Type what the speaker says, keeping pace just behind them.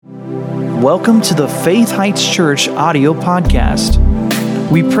Welcome to the Faith Heights Church audio podcast.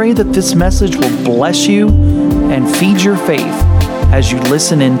 We pray that this message will bless you and feed your faith as you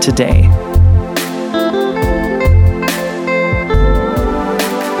listen in today.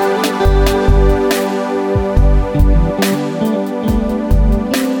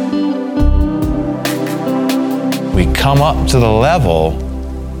 We come up to the level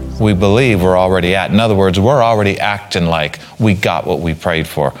we believe we're already at. In other words, we're already acting like we got what we prayed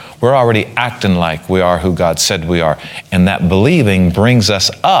for. We're already acting like we are who God said we are. And that believing brings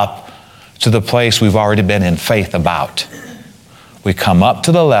us up to the place we've already been in faith about. We come up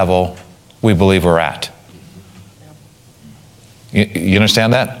to the level we believe we're at. You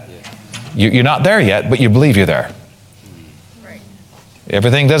understand that? You're not there yet, but you believe you're there.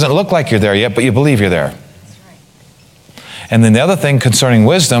 Everything doesn't look like you're there yet, but you believe you're there. And then the other thing concerning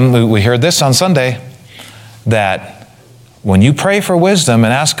wisdom, we heard this on Sunday, that when you pray for wisdom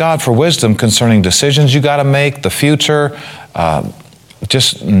and ask God for wisdom concerning decisions you got to make, the future,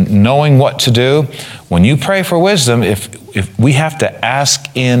 just knowing what to do, when you pray for wisdom, if we have to ask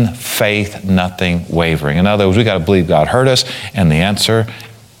in faith, nothing wavering. In other words, we got to believe God heard us and the answer,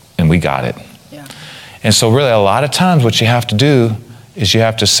 and we got it. Yeah. And so really a lot of times what you have to do is you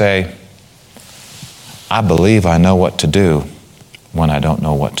have to say, I believe I know what to do when I don't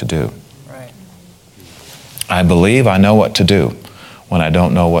know what to do. Right. I believe I know what to do when I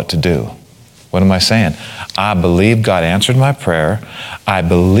don't know what to do. What am I saying? I believe God answered my prayer. I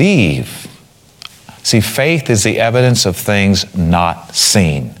believe. See, faith is the evidence of things not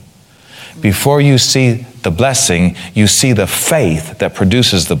seen. Before you see the blessing, you see the faith that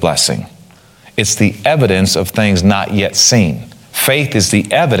produces the blessing. It's the evidence of things not yet seen. Faith is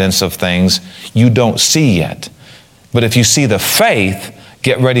the evidence of things you don't see yet. But if you see the faith,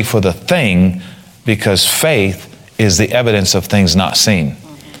 get ready for the thing, because faith is the evidence of things not seen.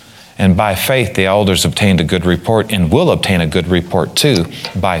 And by faith, the elders obtained a good report and will obtain a good report too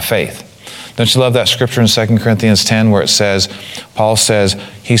by faith. Don't you love that scripture in 2 Corinthians 10 where it says, Paul says,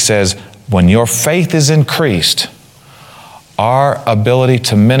 he says, when your faith is increased, our ability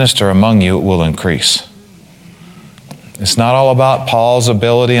to minister among you will increase. It's not all about Paul's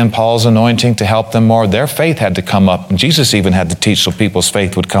ability and Paul's anointing to help them more. Their faith had to come up. And Jesus even had to teach so people's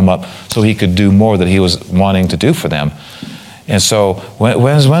faith would come up so he could do more that he was wanting to do for them. And so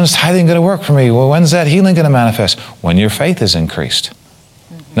when's tithing going to work for me? Well, when's that healing going to manifest? When your faith is increased.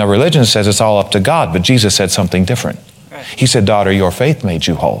 Mm-hmm. Now, religion says it's all up to God, but Jesus said something different. Right. He said, daughter, your faith made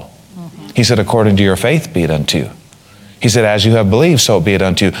you whole. Mm-hmm. He said, according to your faith be it unto you. He said, as you have believed, so be it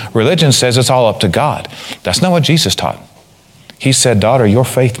unto you. Religion says it's all up to God. That's not what Jesus taught. He said, daughter, your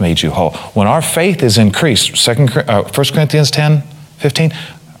faith made you whole. When our faith is increased, 1 Corinthians 10, 15,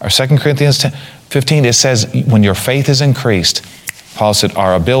 or 2 Corinthians 10, 15, it says, when your faith is increased, Paul said,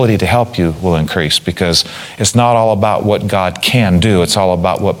 our ability to help you will increase, because it's not all about what God can do. It's all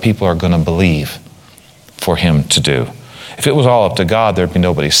about what people are going to believe for him to do. If it was all up to God, there'd be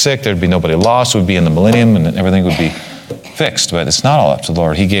nobody sick, there'd be nobody lost, we'd be in the millennium, and everything would be fixed. But it's not all up to the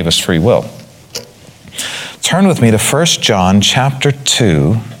Lord. He gave us free will. Turn with me to 1 John chapter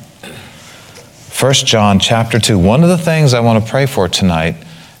 2. 1 John chapter 2. One of the things I want to pray for tonight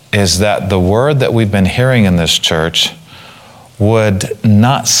is that the word that we've been hearing in this church would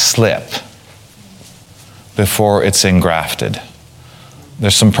not slip before it's engrafted.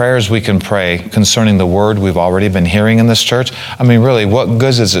 There's some prayers we can pray concerning the word we've already been hearing in this church. I mean, really, what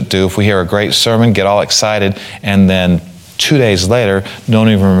good does it do if we hear a great sermon, get all excited, and then 2 days later don't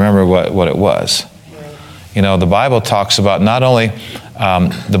even remember what it was? You know, the Bible talks about not only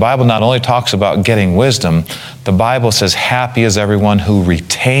talks about getting wisdom, the Bible says, happy is everyone who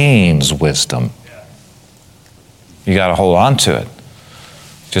retains wisdom. You got to hold on to it.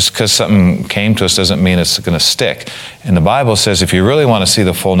 Just because something came to us doesn't mean it's going to stick. And the Bible says if you really want to see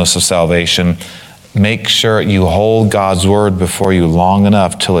the fullness of salvation, make sure you hold God's word before you long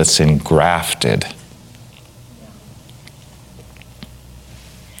enough till it's engrafted.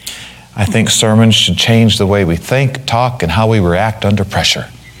 I think sermons should change the way we think, talk, and how we react under pressure.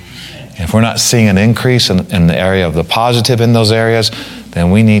 And if we're not seeing an increase in the area of the positive in those areas,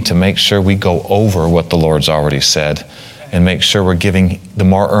 then we need to make sure we go over what the Lord's already said and make sure we're giving the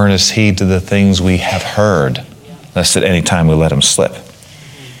more earnest heed to the things we have heard, lest at any time we let them slip.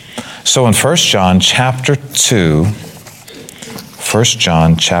 So in 1 John chapter 2,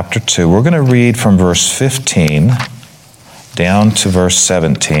 we're going to read from verse 15 down to verse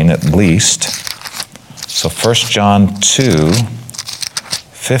 17 at least. So 1 John 2,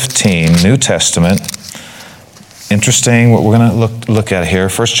 15, New Testament. Interesting what we're going to look at here.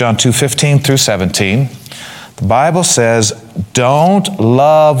 1 John 2, 15 through 17. The Bible says, don't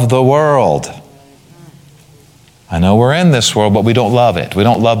love the world. I know we're in this world, but we don't love it. We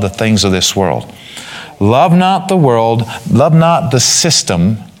don't love the things of this world. Love not the world. Love not the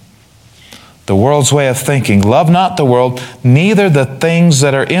system, the world's way of thinking. Love not the world, neither the things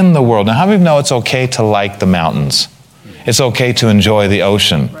that are in the world. Now, how many of you know it's okay to like the mountains? It's okay to enjoy the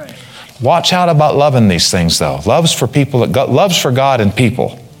ocean. Right. Watch out about loving these things, though. Love's for people. Love's for God and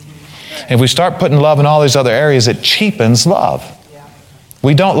people. If we start putting love in all these other areas, it cheapens love.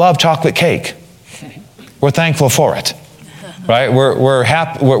 We don't love chocolate cake. We're thankful for it, right? We're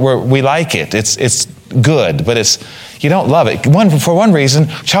happy. We like it. It's good, but you don't love it. For one reason,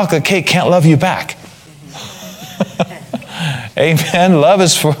 chocolate cake can't love you back. Amen. Love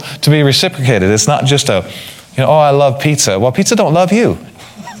is to be reciprocated. It's not just oh, I love pizza. Well, pizza don't love you.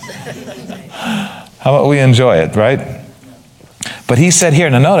 How about we enjoy it, right? But he said here,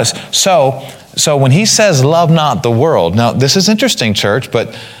 now notice, so when he says love not the world, now this is interesting, church,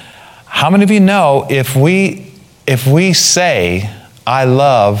 but how many of you know if we say, I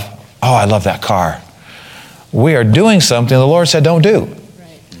love that car, we are doing something the Lord said don't do.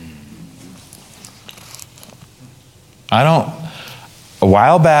 Right. A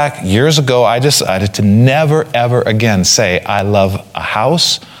while back, years ago, I decided to never, ever again say, I love a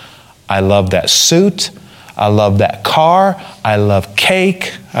house, I love that suit, I love that car, I love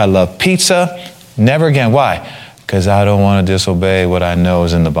cake, I love pizza. Never again. Why? Because I don't want to disobey what I know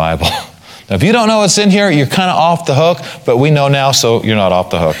is in the Bible. Now, if you don't know what's in here, you're kind of off the hook, but we know now, so you're not off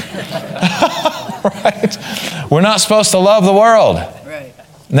the hook. Right? We're not supposed to love the world. Right.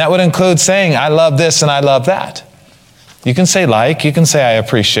 And that would include saying, I love this and I love that. You can say you can say I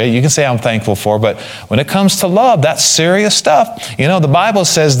appreciate, you can say I'm thankful for, but when it comes to love, that's serious stuff. You know, the Bible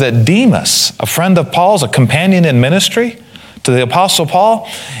says that Demas, a friend of Paul's, a companion in ministry to the Apostle Paul,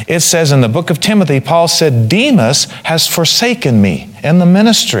 it says in the book of Timothy, Paul said, Demas has forsaken me in the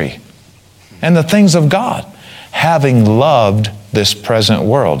ministry and the things of God, having loved this present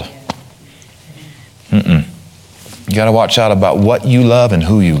world. You got to watch out about what you love and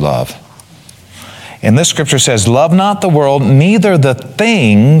who you love. And this scripture says, love not the world, neither the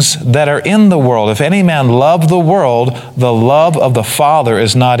things that are in the world. If any man love the world, the love of the Father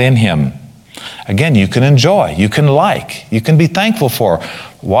is not in him. Again, you can enjoy, you can like, you can be thankful for.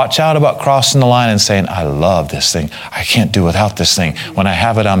 Watch out about crossing the line and saying, I love this thing. I can't do without this thing. When I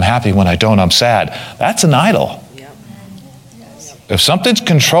have it, I'm happy. When I don't, I'm sad. That's an idol. Yep. If something's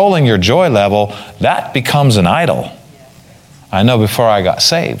controlling your joy level, that becomes an idol. I know before I got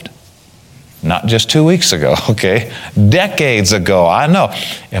saved. Not just 2 weeks ago, okay? Decades ago, I know.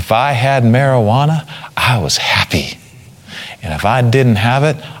 If I had marijuana, I was happy. And if I didn't have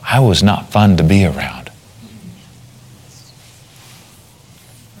it, I was not fun to be around.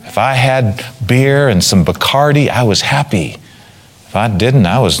 If I had beer and some Bacardi, I was happy. If I didn't,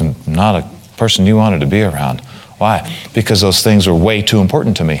 I was not a person you wanted to be around. Why? Because those things were way too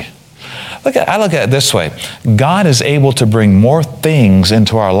important to me. I look at it this way. God is able to bring more things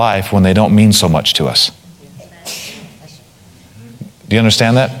into our life when they don't mean so much to us. Do you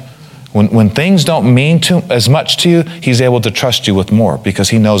understand that? When things don't mean as much to you, He's able to trust you with more because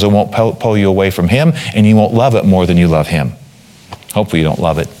He knows it won't pull you away from Him and you won't love it more than you love Him. Hopefully you don't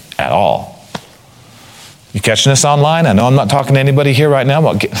love it at all. You catching this online? I know I'm not talking to anybody here right now.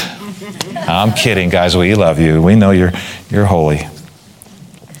 I'm kidding, guys. We love you. We know you're holy.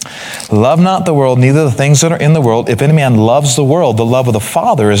 Love not the world, neither the things that are in the world. If any man loves the world, the love of the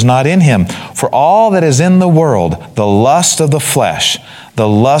Father is not in him. For all that is in the world, the lust of the flesh, the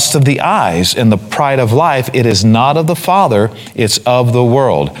lust of the eyes, and the pride of life, it is not of the Father, it's of the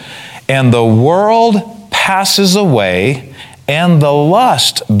world. And the world passes away, and the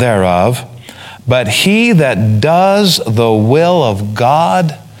lust thereof, but he that does the will of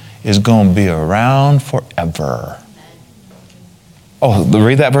God is going to be around forever. Oh,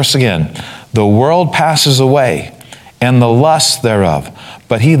 read that verse again. The world passes away, and the lust thereof,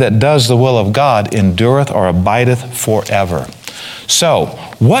 but he that does the will of God endureth or abideth forever. So,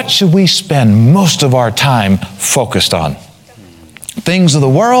 what should we spend most of our time focused on? Things of the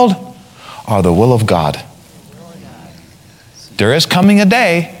world or the will of God? There is coming a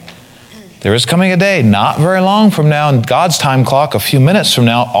day, not very long from now, in God's time clock, a few minutes from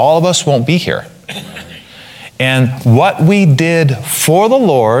now, all of us won't be here. And what we did for the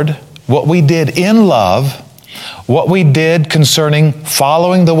Lord, what we did in love, what we did concerning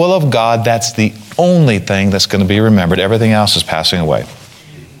following the will of God, that's the only thing that's going to be remembered. Everything else is passing away.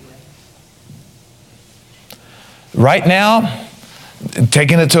 Right now,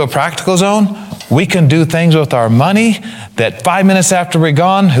 taking it to a practical zone, we can do things with our money that 5 minutes after we're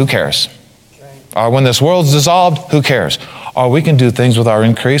gone, who cares? Or when this world's dissolved, who cares? Or we can do things with our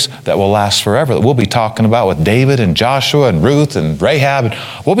increase that will last forever, that we'll be talking about with David and Joshua and Ruth and Rahab. And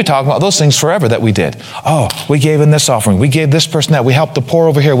we'll be talking about those things forever that we did. Oh, we gave in this offering. We gave this person that. We helped the poor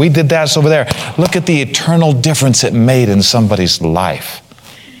over here. We did that over there. Look at the eternal difference it made in somebody's life.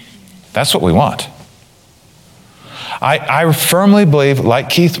 That's what we want. I firmly believe, like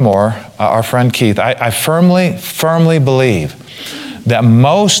Keith Moore, our friend Keith, I firmly believe that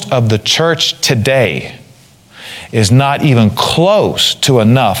most of the church today is not even close to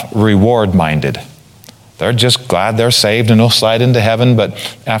enough reward-minded. They're just glad they're saved and they'll slide into heaven, but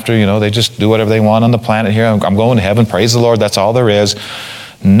after, they just do whatever they want on the planet here. I'm going to heaven, praise the Lord, that's all there is.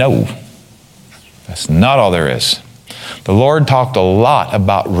 No, that's not all there is. The Lord talked a lot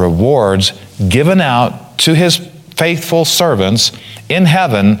about rewards given out to His faithful servants in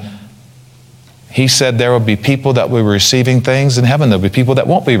heaven. He said there will be people that will be receiving things in heaven. There'll be people that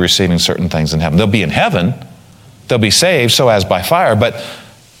won't be receiving certain things in heaven. They'll be in heaven. They'll be saved, so as by fire. But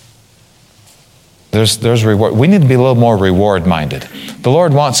there's reward. We need to be a little more reward-minded. The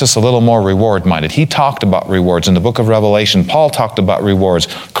Lord wants us a little more reward-minded. He talked about rewards in the book of Revelation. Paul talked about rewards,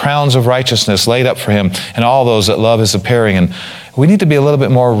 crowns of righteousness laid up for him, and all those that love His appearing. And we need to be a little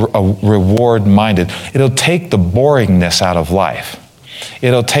bit more reward-minded. It'll take the boringness out of life.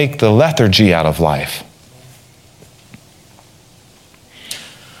 It'll take the lethargy out of life.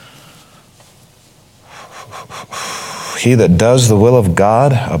 He that does the will of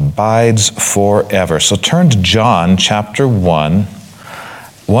God abides forever. So turn to John chapter 1.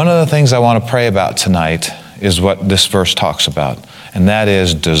 One of the things I want to pray about tonight is what this verse talks about, and that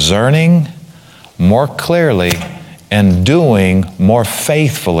is discerning more clearly and doing more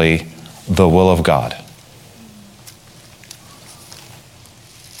faithfully the will of God.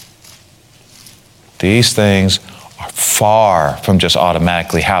 These things are far from just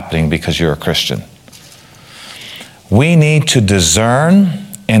automatically happening because you're a Christian. We need to discern,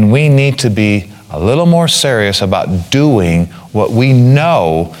 and we need to be a little more serious about doing what we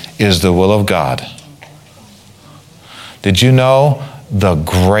know is the will of God. Did you know the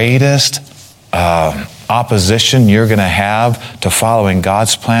greatest opposition you're going to have to following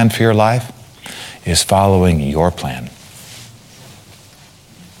God's plan for your life is following your plan?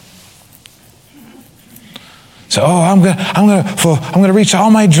 So, I'm going to reach all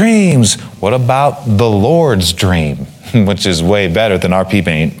my dreams. What about the Lord's dream, which is way better than our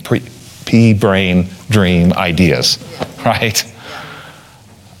pea-brain dream ideas, right?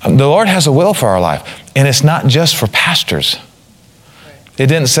 The Lord has a will for our life, and it's not just for pastors. It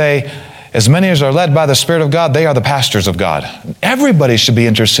didn't say, as many as are led by the Spirit of God, they are the pastors of God. Everybody should be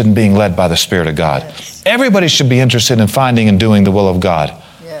interested in being led by the Spirit of God. Yes. Everybody should be interested in finding and doing the will of God.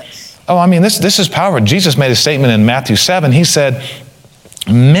 Oh, this is powerful. Jesus made a statement in Matthew 7. He said,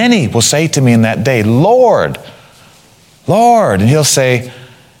 many will say to me in that day, Lord, Lord. And he'll say,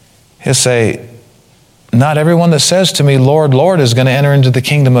 not everyone that says to me, Lord, Lord, is going to enter into the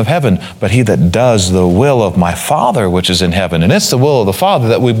kingdom of heaven, but he that does the will of my Father which is in heaven. And it's the will of the Father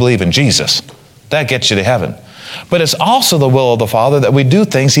that we believe in Jesus. That gets you to heaven. But it's also the will of the Father that we do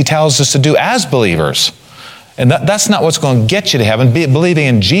things He tells us to do as believers. And that's not what's going to get you to heaven. Believing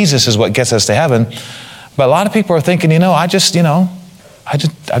in Jesus is what gets us to heaven. But a lot of people are thinking,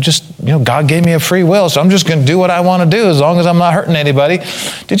 God gave me a free will, so I'm just going to do what I want to do as long as I'm not hurting anybody.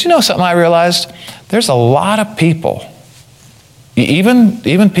 Did you know something I realized? There's a lot of people,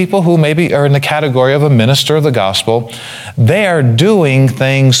 even people who maybe are in the category of a minister of the gospel, they are doing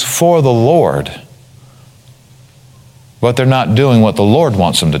things for the Lord, but they're not doing what the Lord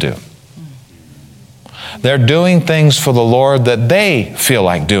wants them to do. They're doing things for the Lord that they feel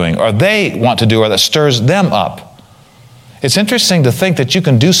like doing, or they want to do, or that stirs them up. It's interesting to think that you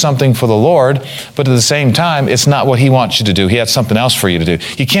can do something for the Lord, but at the same time, it's not what He wants you to do. He has something else for you to do.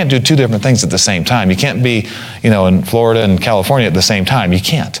 You can't do two different things at the same time. You can't be, in Florida and California at the same time. You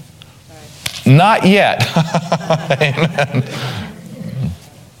can't. Right. Not yet. Amen.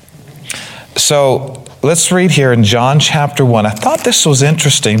 So, let's read here in John chapter 1. I thought this was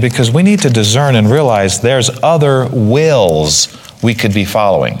interesting because we need to discern and realize there's other wills we could be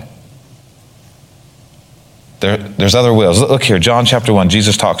following. There's other wills. Look here, John chapter 1.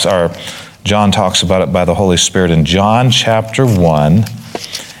 John talks about it by the Holy Spirit in John chapter 1.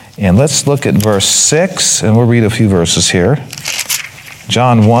 And let's look at verse 6, and we'll read a few verses here.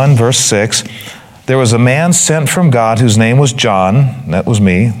 John 1, verse 6. There was a man sent from God whose name was John. That was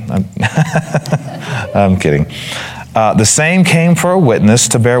me. I'm kidding. The same came for a witness,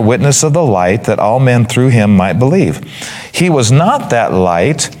 to bear witness of the light, that all men through him might believe. He was not that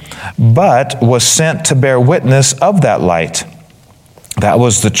light, but was sent to bear witness of that light. That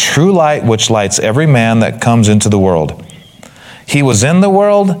was the true light which lights every man that comes into the world. He was in the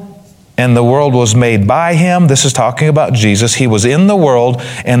world, and the world was made by him. This is talking about Jesus. He was in the world,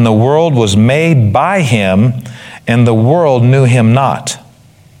 and the world was made by him, and the world knew him not.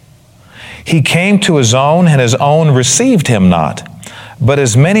 He came to his own, and his own received him not. But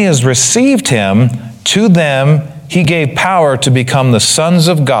as many as received him, to them he gave power to become the sons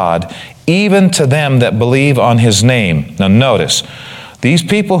of God, even to them that believe on his name. Now notice, these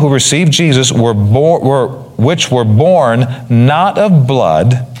people who received Jesus which were born not of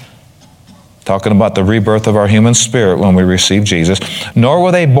blood, talking about the rebirth of our human spirit when we receive Jesus, nor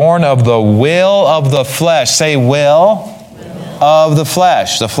were they born of the will of the flesh. Say will of the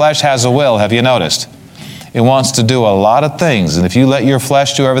flesh. The flesh has a will, have you noticed? It wants to do a lot of things, and if you let your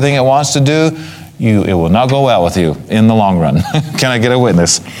flesh do everything it wants to do, it will not go well with you in the long run. Can I get a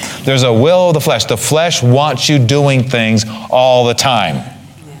witness? There's a will of the flesh. The flesh wants you doing things all the time.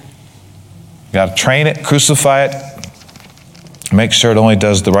 You got to train it, crucify it, make sure it only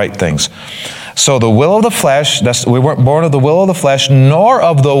does the right things. So the will of the flesh, we weren't born of the will of the flesh, nor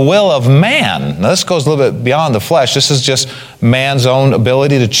of the will of man. Now this goes a little bit beyond the flesh. This is just man's own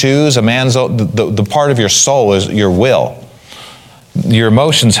ability to choose. The part of your soul is your will. Your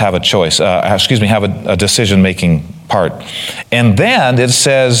emotions have a choice, have a decision-making part. And then it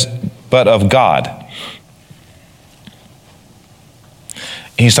says, but of God.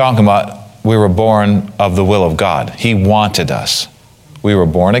 He's talking about we were born of the will of God. He wanted us. We were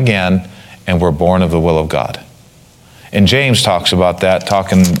born again, and we're born of the will of God. And James talks about that,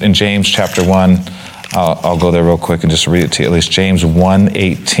 talking in James chapter 1. I'll go there real quick and just read it to you. At least James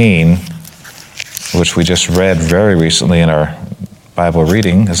 1:18, which we just read very recently in our Bible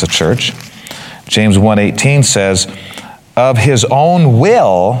reading as a church. James 1:18 says, of his own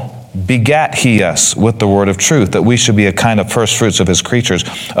will begat he us with the word of truth, that we should be a kind of first fruits of his creatures.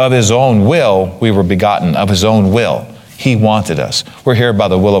 Of his own will we were begotten, of his own will. He wanted us. We're here by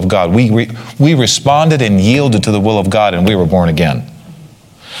the will of God. We responded and yielded to the will of God, and we were born again.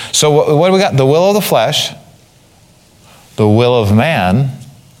 So what do we got? The will of the flesh, the will of man,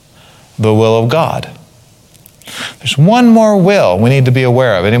 the will of God. There's one more will we need to be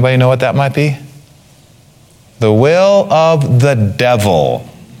aware of. Anybody know what that might be? The will of the devil.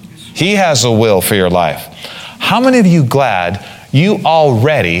 He has a will for your life. How many of you glad you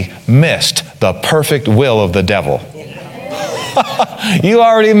already missed the perfect will of the devil? You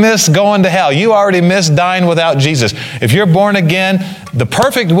already missed going to hell. You already missed dying without Jesus. If you're born again, the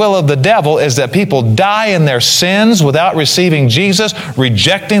perfect will of the devil is that people die in their sins without receiving Jesus,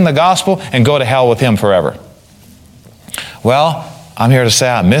 rejecting the gospel, and go to hell with him forever. Well, I'm here to say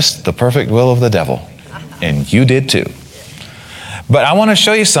I missed the perfect will of the devil, and you did too. But I want to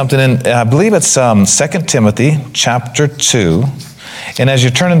show you something, and I believe it's 2 Timothy chapter 2. And as you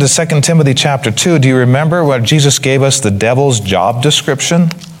turn into 2 Timothy chapter 2, do you remember where Jesus gave us the devil's job description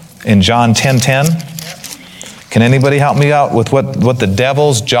in John 10:10? Can anybody help me out with what the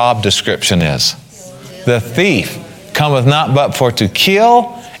devil's job description is? The thief cometh not but for to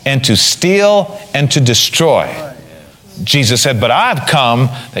kill and to steal and to destroy. Jesus said, but I've come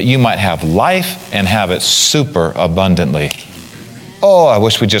that you might have life and have it super abundantly. Oh, I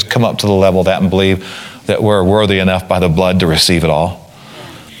wish we'd just come up to the level of that and believe that we're worthy enough by the blood to receive it all.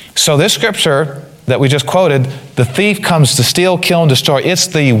 So this scripture that we just quoted, the thief comes to steal, kill, and destroy. It's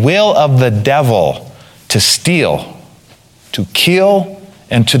the will of the devil to steal, to kill,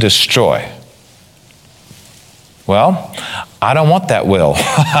 and to destroy. Well, I don't want that will.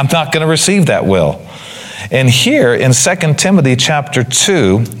 I'm not going to receive that will. And here in 2 Timothy chapter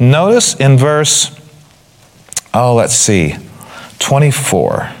 2, notice in verse,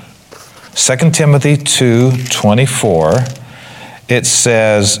 24. 2 Timothy 2:24, it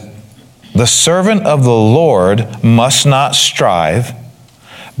says, the servant of the Lord must not strive,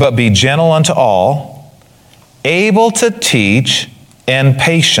 but be gentle unto all, able to teach, and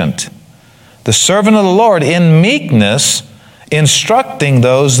patient. The servant of the Lord in meekness, instructing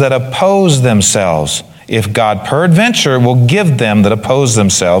those that oppose themselves, if God peradventure will give them that oppose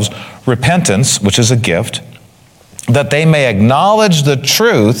themselves repentance, which is a gift, that they may acknowledge the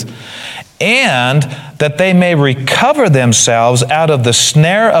truth, and that they may recover themselves out of the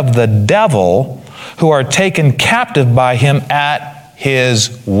snare of the devil, who are taken captive by him at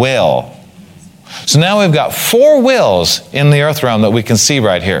his will. So now we've got 4 wills in the earth realm that we can see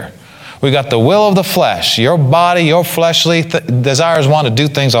right here. We've got the will of the flesh. Your body, your fleshly desires want to do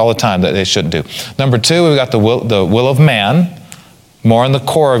things all the time that they shouldn't do. Number 2, we've got the will of man, more in the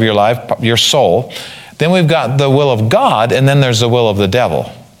core of your life, your soul. Then we've got the will of God, and then there's the will of the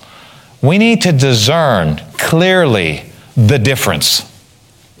devil. We need to discern clearly the difference.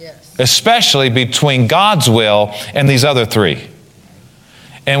 especially between God's will and these other three.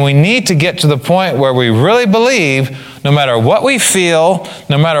 And we need to get to the point where we really believe no matter what we feel,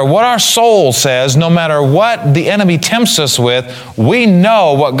 no matter what our soul says, no matter what the enemy tempts us with, we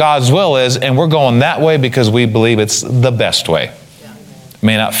know what God's will is, and we're going that way because we believe it's the best way. It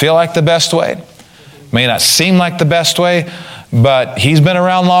may not feel like the best way, may not seem like the best way, but He's been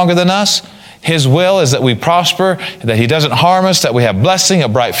around longer than us. His will is that we prosper, that He doesn't harm us, that we have blessing, a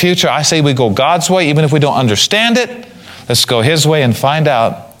bright future. I say we go God's way, even if we don't understand it. Let's go His way and find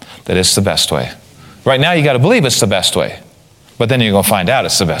out that it's the best way. Right now, you got to believe it's the best way. But then you're going to find out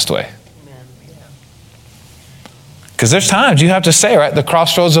it's the best way. Because there's times you have to say, right, the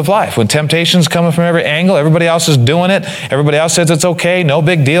crossroads of life. When temptation's coming from every angle, everybody else is doing it. Everybody else says it's okay, no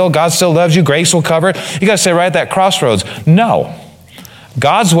big deal. God still loves you. Grace will cover it. You got to say right at that crossroads, no.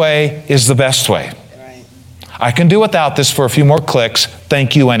 God's way is the best way. I can do without this for a few more clicks.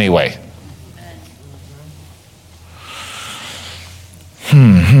 Thank you anyway.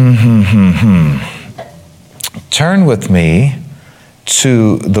 Turn with me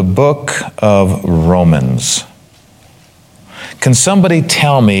to the book of Romans. Can somebody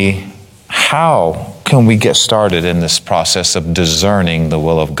tell me how can we get started in this process of discerning the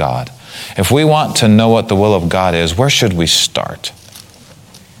will of God? If we want to know what the will of God is, where should we start?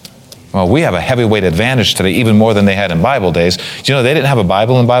 Well, we have a heavyweight advantage today, even more than they had in Bible days. Do you know they didn't have a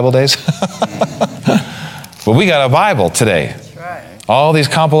Bible in Bible days? But we got a Bible today. All these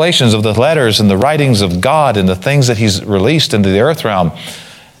compilations of the letters and the writings of God and the things that He's released into the earth realm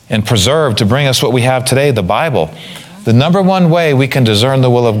and preserved to bring us what we have today, the Bible. The number one way we can discern the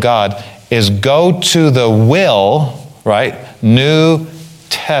will of God is go to the will, right? New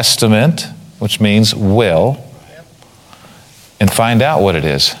Testament, which means will, and find out what it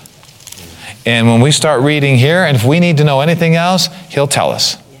is. And when we start reading here, and if we need to know anything else, He'll tell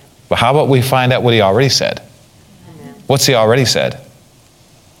us. But how about we find out what He already said? What's He already said?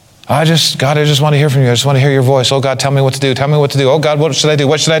 God, I just want to hear from you. I just want to hear your voice. Oh, God, tell me what to do. Tell me what to do. Oh, God, what should I do?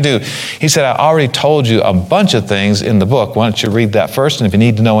 What should I do? He said, I already told you a bunch of things in the book. Why don't you read that first? And if you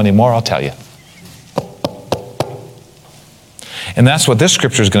need to know any more, I'll tell you. And that's what this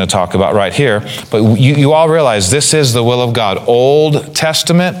scripture is going to talk about right here. But you all realize this is the will of God. Old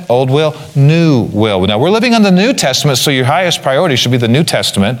Testament, old will, new will. Now, we're living on the New Testament, so your highest priority should be the New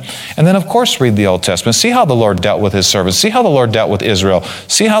Testament. And then, of course, read the Old Testament. See how the Lord dealt with His servants. See how the Lord dealt with Israel.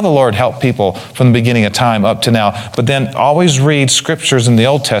 See how the Lord helped people from the beginning of time up to now. But then always read scriptures in the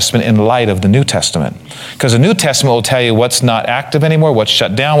Old Testament in light of the New Testament. Because the New Testament will tell you what's not active anymore, what's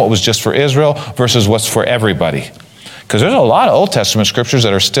shut down, what was just for Israel versus what's for everybody. Because there's a lot of Old Testament scriptures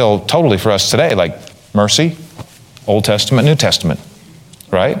that are still totally for us today, like mercy, Old Testament, New Testament,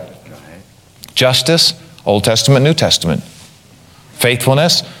 right? Justice, Old Testament, New Testament.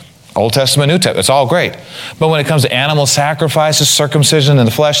 Faithfulness, Old Testament, New Testament. It's all great. But when it comes to animal sacrifices, circumcision in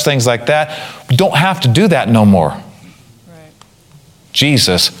the flesh, things like that, we don't have to do that no more. Right.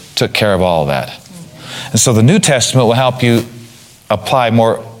 Jesus took care of all of that. And so the New Testament will help you apply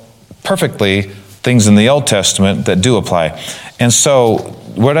more perfectly things in the Old Testament that do apply. And so,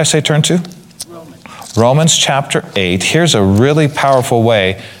 where did I say turn to? Romans chapter 8. Here's a really powerful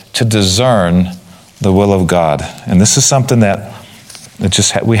way to discern the will of God. And this is something that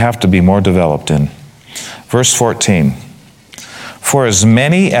we have to be more developed in. Verse 14. For as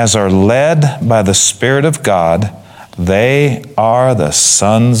many as are led by the Spirit of God, they are the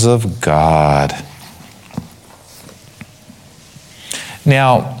sons of God.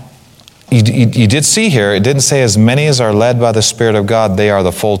 Now, you did see here, it didn't say as many as are led by the Spirit of God, they are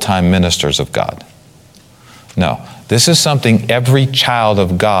the full-time ministers of God. No, this is something every child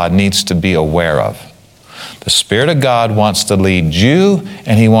of God needs to be aware of. The Spirit of God wants to lead you,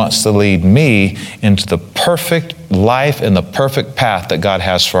 and He wants to lead me into the perfect life and the perfect path that God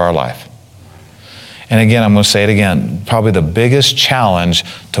has for our life. And again, I'm going to say it again, probably the biggest challenge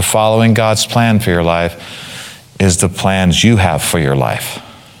to following God's plan for your life is the plans you have for your life.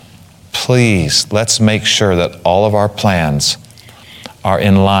 Please, let's make sure that all of our plans are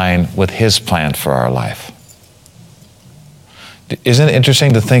in line with His plan for our life. Isn't it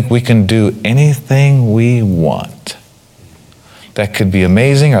interesting to think we can do anything we want? That could be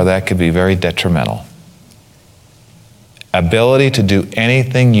amazing or that could be very detrimental. Ability to do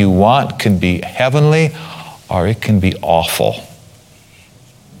anything you want could be heavenly or it can be awful.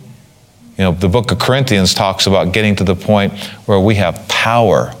 You know, the book of Corinthians talks about getting to the point where we have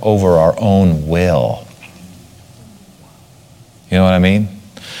power over our own will. You know what I mean?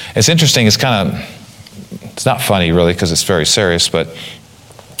 It's interesting, it's not funny really because it's very serious, but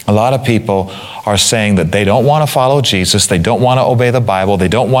A lot of people are saying that they don't want to follow Jesus, they don't want to obey the Bible, they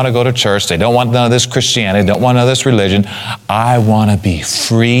don't want to go to church, they don't want none of this Christianity, they don't want none of this religion. I want to be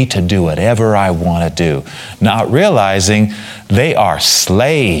free to do whatever I want to do. Not realizing they are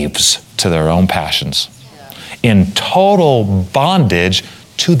slaves to their own passions, in total bondage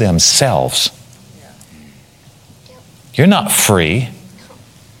to themselves. You're not free.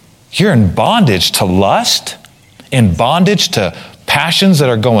 You're in bondage to lust, in bondage to passions that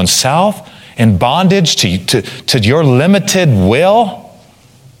are going south, in bondage to your limited will.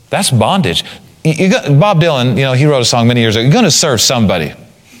 That's bondage. Bob Dylan, he wrote a song many years ago. You're going to serve somebody.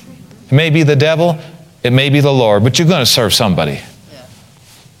 It may be the devil, it may be the Lord, but you're going to serve somebody.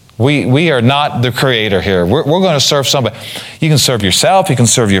 We are not the creator here. We're going to serve somebody. You can serve yourself, you can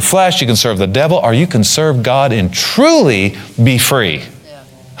serve your flesh, you can serve the devil, or you can serve God and truly be free.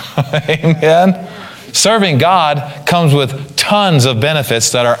 Yeah. Amen? Serving God comes with tons of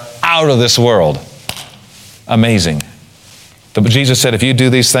benefits that are out of this world. Amazing. But Jesus said, if you do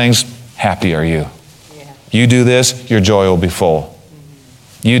these things, happy are you. Yeah. You do this, your joy will be full.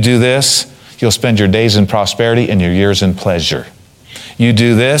 Mm-hmm. You do this, you'll spend your days in prosperity and your years in pleasure. You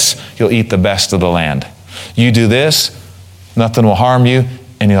do this, you'll eat the best of the land. You do this, nothing will harm you,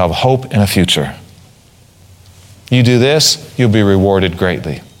 and you'll have hope and a future. You do this, you'll be rewarded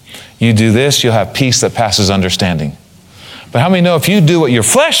greatly. You do this, you'll have peace that passes understanding. But how many know if you do what your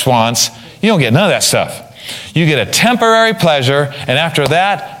flesh wants, you don't get none of that stuff? You get a temporary pleasure, and after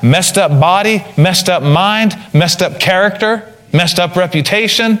that, messed up body, messed up mind, messed up character, messed up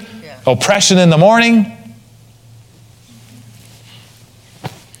reputation, oppression in the morning.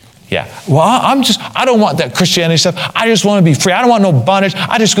 Yeah. Well, I don't want that Christianity stuff. I just want to be free. I don't want no bondage.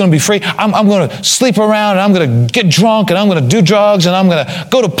 I just want to be free. I'm going to sleep around, and I'm going to get drunk, and I'm going to do drugs, and I'm going to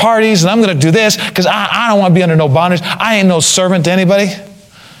go to parties, and I'm going to do this because I don't want to be under no bondage. I ain't no servant to anybody.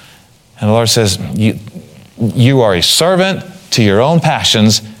 And the Lord says, you are a servant to your own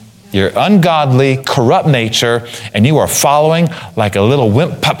passions, your ungodly, corrupt nature, and you are following like a little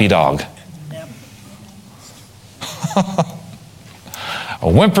wimp puppy dog. A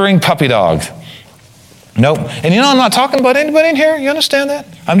whimpering puppy dog. Nope. And I'm not talking about anybody in here. You understand that?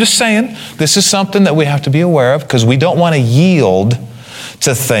 I'm just saying this is something that we have to be aware of because we don't want to yield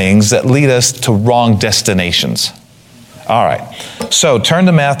to things that lead us to wrong destinations. All right. So turn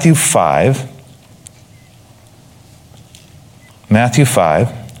to Matthew 5. Matthew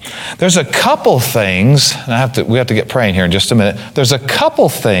 5. There's a couple things, and we have to get praying here in just a minute. There's a couple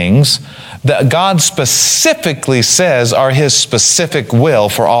things that God specifically says are His specific will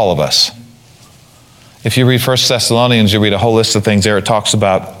for all of us. If you read 1 Thessalonians, you read a whole list of things there. It talks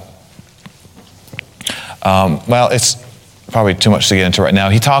about, it's probably too much to get into right now.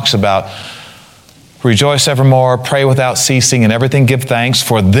 He talks about rejoice evermore, pray without ceasing, and everything give thanks,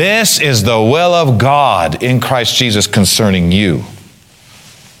 for this is the will of God in Christ Jesus concerning you.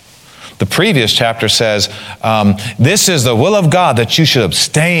 The previous chapter says, this is the will of God that you should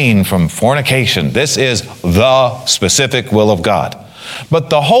abstain from fornication. This is the specific will of God.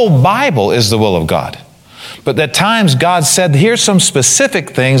 But the whole Bible is the will of God. But at times God said, here's some specific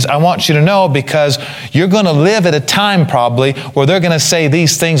things I want you to know because you're going to live at a time probably where they're going to say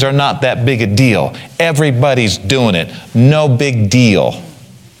these things are not that big a deal. Everybody's doing it. No big deal.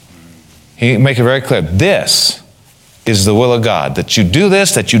 He make it very clear. This is the will of God, that you do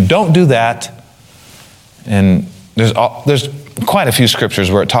this, that you don't do that. And there's quite a few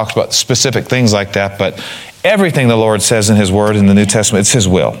scriptures where it talks about specific things like that, but everything the Lord says in His Word in the New Testament, it's His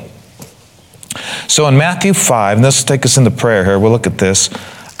will. So in Matthew 5, and this will take us into prayer here, we'll look at this.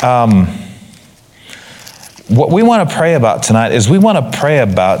 What we want to pray about tonight is we want to pray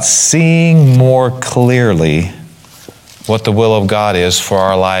about seeing more clearly what the will of God is for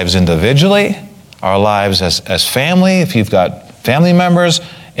our lives individually, our lives as family, if you've got family members,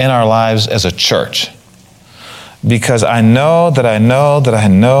 and our lives as a church. Because I know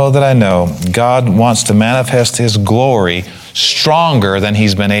God wants to manifest His glory stronger than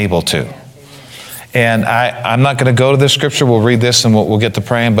He's been able to. And I'm not going to go to this scripture. We'll read this and we'll get to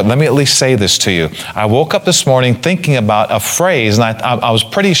praying. But let me at least say this to you. I woke up this morning thinking about a phrase, and I was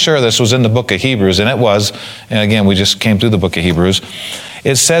pretty sure this was in the book of Hebrews, and it was. And again, we just came through the book of Hebrews.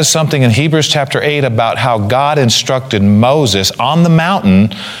 It says something in Hebrews chapter 8 about how God instructed Moses on the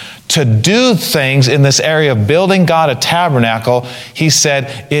mountain to do things in this area of building God a tabernacle. He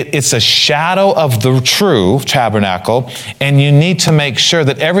said it's a shadow of the true tabernacle, and you need to make sure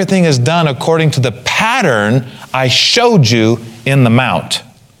that everything is done according to the pattern I showed you in the mount.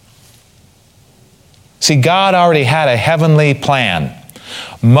 See, God already had a heavenly plan.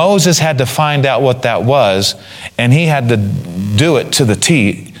 Moses had to find out what that was, and he had to do it to the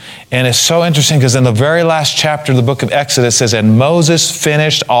T. And it's so interesting because in the very last chapter of the book of Exodus, it says, and Moses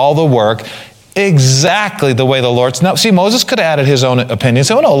finished all the work exactly the way the Lord's. Now, see, Moses could have added his own opinion.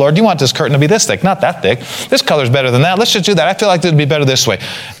 Say, oh, no, Lord, you want this curtain to be this thick, not that thick. This color's better than that. Let's just do that. I feel like it would be better this way.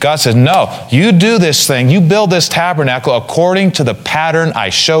 God says, no, you do this thing. You build this tabernacle according to the pattern I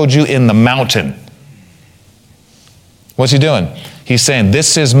showed you in the mountain. What's he doing? He's saying,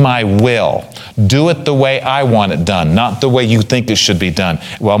 this is my will. Do it the way I want it done, not the way you think it should be done.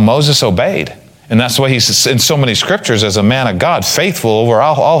 Well, Moses obeyed. And that's why he's in so many scriptures as a man of God, faithful over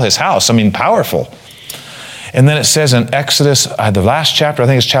all his house. I mean, powerful. And then it says in Exodus, the last chapter, I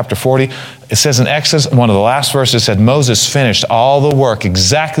think it's chapter 40, it says in Exodus, one of the last verses said, Moses finished all the work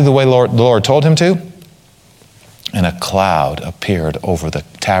exactly the way the Lord told him to. And a cloud appeared over the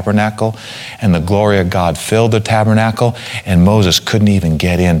tabernacle, and the glory of God filled the tabernacle, and Moses couldn't even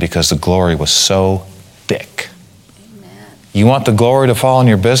get in because the glory was so thick. You want the glory to fall in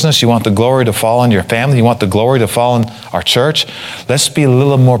your business? You want the glory to fall in your family? You want the glory to fall in our church? Let's be a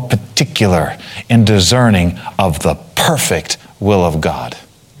little more particular in discerning of the perfect will of God.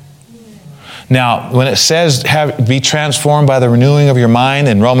 Now, when it says, be transformed by the renewing of your mind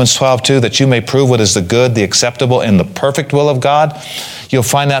in Romans 12:2, that you may prove what is the good, the acceptable, and the perfect will of God, you'll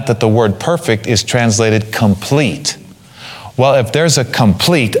find out that the word perfect is translated complete. Well, if there's a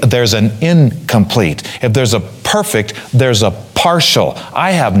complete, there's an incomplete. If there's a perfect, there's a partial.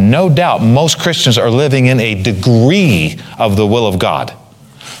 I have no doubt most Christians are living in a degree of the will of God.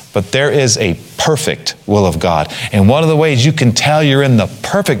 But there is a perfect will of God. And one of the ways you can tell you're in the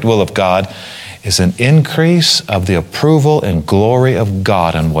perfect will of God is an increase of the approval and glory of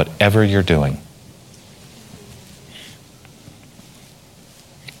God on whatever you're doing.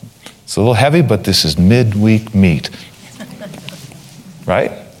 It's a little heavy, but this is midweek meat.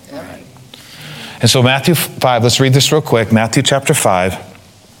 Right? And so Matthew 5, let's read this real quick. Matthew chapter 5,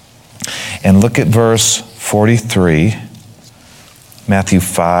 and look at verse 43. Matthew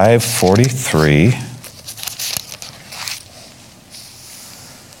 5:43.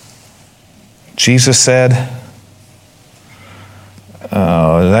 Jesus said, did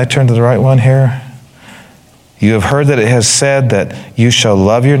I turn to the right one here? You have heard that it has said that you shall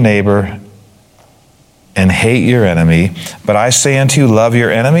love your neighbor and hate your enemy. But I say unto you, love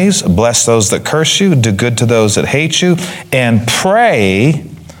your enemies, bless those that curse you, do good to those that hate you, and pray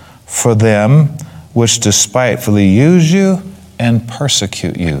for them which despitefully use you and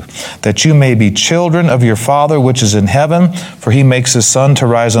persecute you, that you may be children of your Father which is in heaven. For he makes his sun to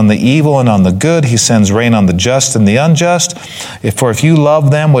rise on the evil and on the good. He sends rain on the just and the unjust. For if you love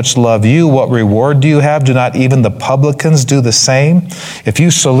them which love you, what reward do you have? Do not even the publicans do the same? If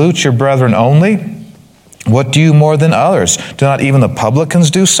you salute your brethren only, what do you more than others? Do not even the publicans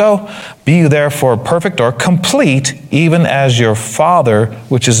do so? Be you therefore perfect or complete, even as your Father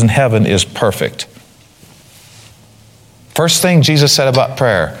which is in heaven is perfect. First thing Jesus said about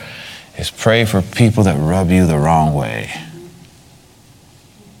prayer is pray for people that rub you the wrong way.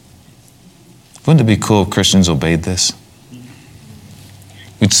 Wouldn't it be cool if Christians obeyed this?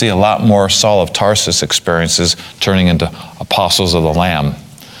 We'd see a lot more Saul of Tarsus experiences turning into apostles of the Lamb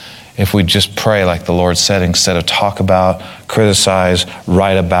if we just pray like the Lord said, instead of talk about, criticize,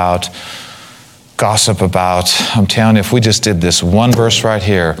 write about, gossip about. I'm telling you, if we just did this one verse right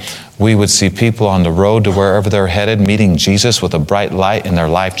here, we would see people on the road to wherever they're headed, meeting Jesus with a bright light in their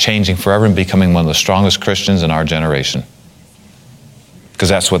life, changing forever and becoming one of the strongest Christians in our generation. Because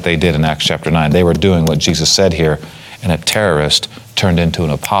that's what they did in Acts chapter 9. They were doing what Jesus said here, and a terrorist turned into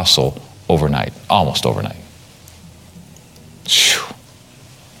an apostle overnight, almost overnight. Whew.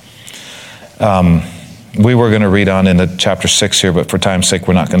 We were going to read on into chapter 6 here, but for time's sake,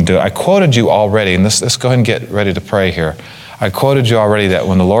 we're not going to do it. I quoted you already, and let's go ahead and get ready to pray here. I quoted you already that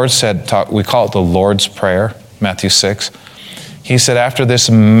when the Lord said, we call it the Lord's Prayer, Matthew 6. He said, after this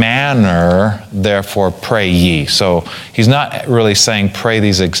manner, therefore pray ye. So he's not really saying pray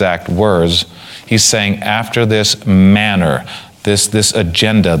these exact words. He's saying after this manner, this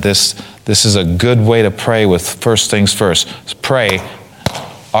agenda, this is a good way to pray with first things first. Pray,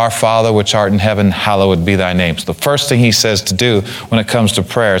 our Father which art in heaven, hallowed be thy name. So the first thing he says to do when it comes to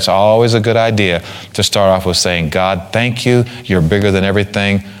prayer, it's always a good idea to start off with saying, God, thank you. You're bigger than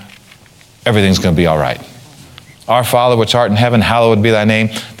everything. Everything's going to be all right. Our Father which art in heaven, hallowed be thy name.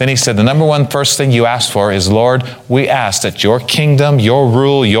 Then he said, the number one first thing you ask for is, Lord, we ask that your kingdom, your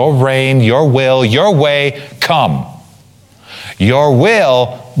rule, your reign, your will, your way come. Your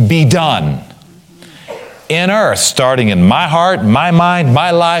will be done in earth, starting in my heart, my mind,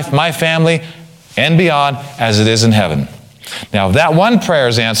 my life, my family, and beyond, as it is in heaven. Now, if that one prayer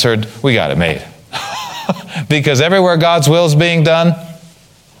is answered, we got it made. Because everywhere God's will is being done,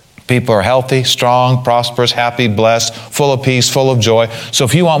 People are healthy, strong, prosperous, happy, blessed, full of peace, full of joy. So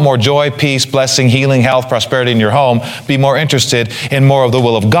if you want more joy, peace, blessing, healing, health, prosperity in your home, be more interested in more of the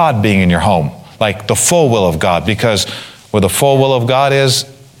will of God being in your home, like the full will of God, because where the full will of God is,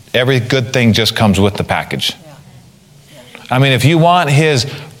 every good thing just comes with the package. I mean, if you want His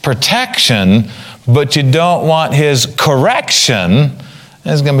protection, but you don't want His correction,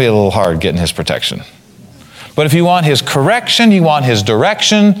 it's going to be a little hard getting His protection. But if you want His correction, you want His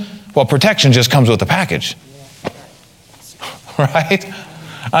direction, well, protection just comes with the package. Right?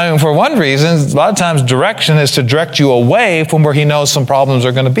 I mean, for one reason, a lot of times direction is to direct you away from where He knows some problems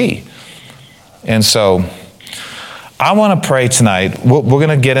are going to be. And so I want to pray tonight. We're going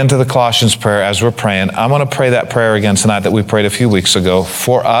to get into the Colossians prayer as we're praying. I want to pray that prayer again tonight that we prayed a few weeks ago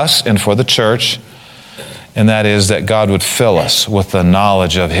for us and for the church. And that is that God would fill us with the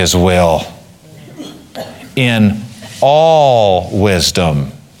knowledge of His will in all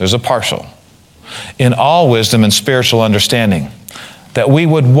wisdom. There's a partial. In all wisdom and spiritual understanding. That we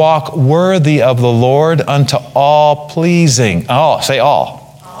would walk worthy of the Lord unto all pleasing. Oh, say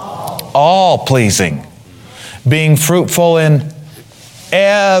all. All pleasing. Being fruitful in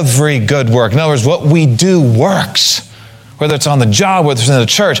every good work. In other words, what we do works. Whether it's on the job, whether it's in the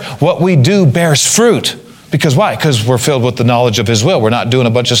church, what we do bears fruit. Because why? Because we're filled with the knowledge of His will. We're not doing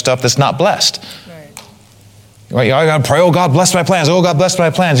a bunch of stuff that's not blessed. Right? I got to pray, oh God, bless my plans. Oh God, bless my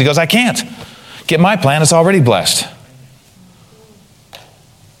plans. He goes, I can't. Get my plan, it's already blessed.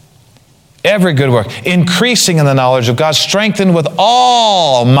 Every good work. Increasing in the knowledge of God, strengthened with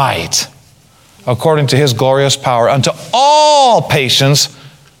all might, according to His glorious power, unto all patience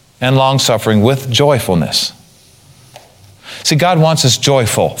and long-suffering with joyfulness. See, God wants us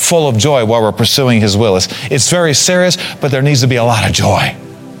joyful, full of joy while we're pursuing His will. It's very serious, but there needs to be a lot of joy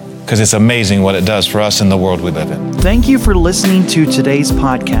because it's amazing what it does for us in the world we live in. Thank you for listening to today's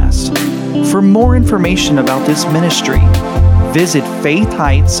podcast. For more information about this ministry, visit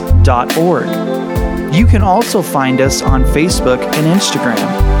faithheights.org. You can also find us on Facebook and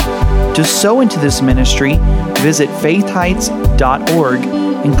Instagram. To sow into this ministry, visit faithheights.org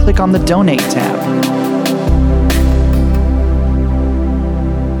and click on the Donate tab.